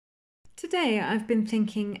Today I've been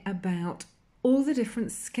thinking about all the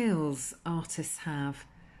different skills artists have.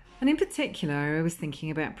 And in particular, I was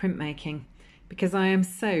thinking about printmaking because I am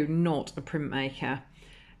so not a printmaker.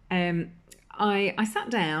 Um, I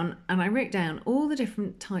sat down and I wrote down all the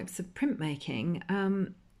different types of printmaking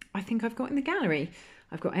I think I've got in the gallery.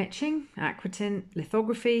 I've got etching, aquatint,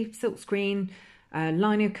 lithography, silkscreen,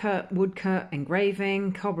 linocut, woodcut,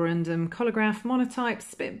 engraving, carborundum, colograph, monotype,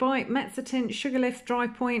 spit bite, mezzotint, sugarlift, dry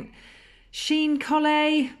point, sheen,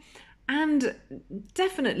 collé, and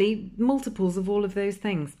definitely multiples of all of those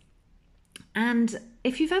things. And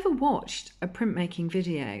if you've ever watched a printmaking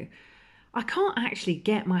video, I can't actually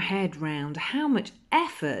get my head round how much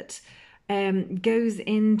effort goes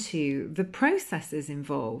into the processes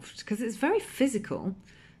involved, because it's very physical,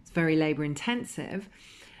 it's very labour intensive,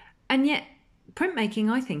 and yet printmaking,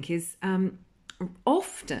 I think, is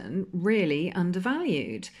often really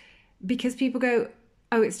undervalued because people go,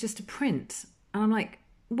 oh, it's just a print. And I'm like,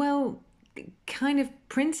 well, kind of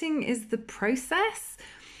printing is the process.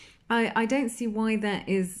 I don't see why that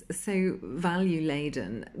is so value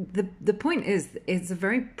laden. The point is, it's a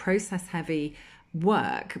very process heavy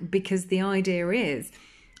work because the idea is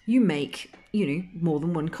you make, more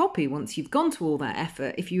than one copy once you've gone to all that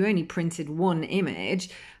effort. If you only printed one image,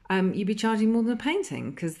 you'd be charging more than a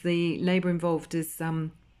painting because the labour involved is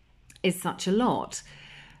such a lot.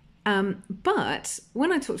 But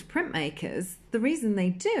when I talk to printmakers, the reason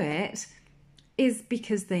they do it is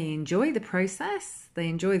because they enjoy the process. They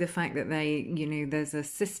enjoy the fact that there's a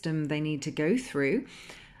system they need to go through.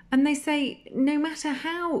 And they say, no matter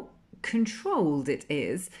how controlled it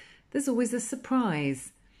is, there's always a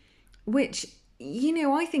surprise, which,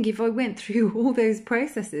 I think if I went through all those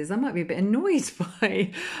processes, I might be a bit annoyed by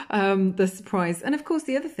the surprise. And of course,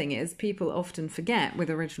 the other thing is people often forget with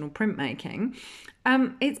original printmaking,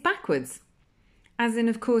 it's backwards. As in,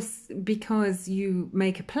 of course, because you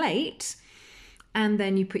make a plate and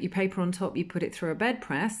then you put your paper on top, you put it through a bed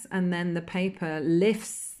press, and then the paper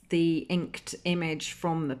lifts the inked image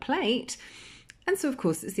from the plate. And so, of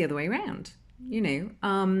course, it's the other way around.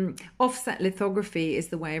 Offset lithography is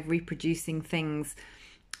the way of reproducing things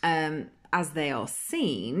as they are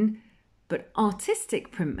seen, but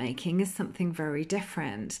artistic printmaking is something very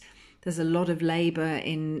different. There's a lot of labour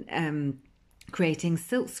in creating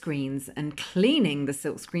silk screens and cleaning the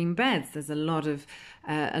silkscreen beds. There's a lot of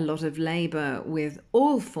labour with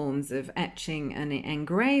all forms of etching and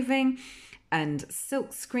engraving, and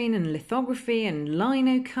silkscreen and lithography and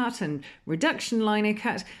linocut and reduction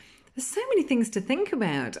linocut. There's so many things to think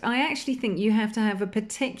about. I actually think you have to have a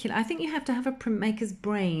printmaker's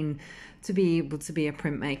brain to be able to be a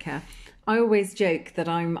printmaker. I always joke that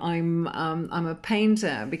I'm a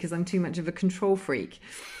painter because I'm too much of a control freak.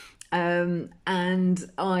 And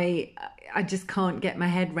I just can't get my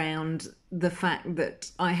head round the fact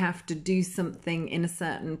that I have to do something in a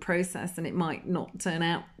certain process and it might not turn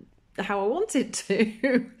out how I want it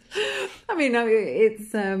to. I mean, I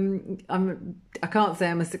can't say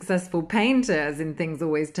I'm a successful painter, as in things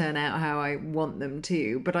always turn out how I want them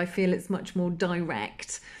to, but I feel it's much more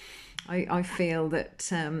direct. I feel that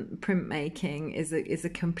printmaking is a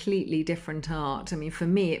completely different art. I mean, for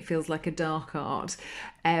me, it feels like a dark art,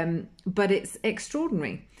 but it's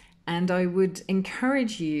extraordinary. And I would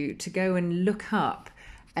encourage you to go and look up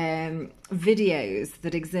videos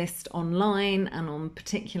that exist online and on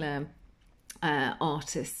particular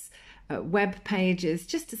artists' web pages,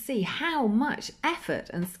 just to see how much effort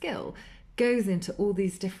and skill goes into all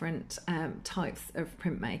these different types of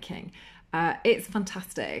printmaking. It's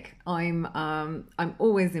fantastic. I'm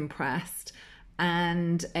always impressed,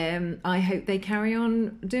 and I hope they carry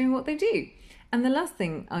on doing what they do. And the last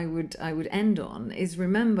thing I would end on is,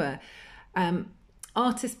 remember,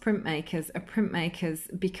 artist printmakers are printmakers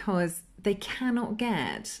because they cannot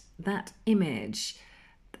get that image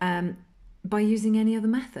by using any other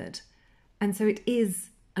method. And so it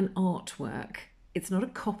is an artwork. It's not a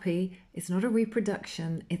copy, it's not a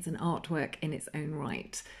reproduction, it's an artwork in its own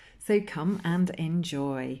right. So come and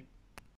enjoy.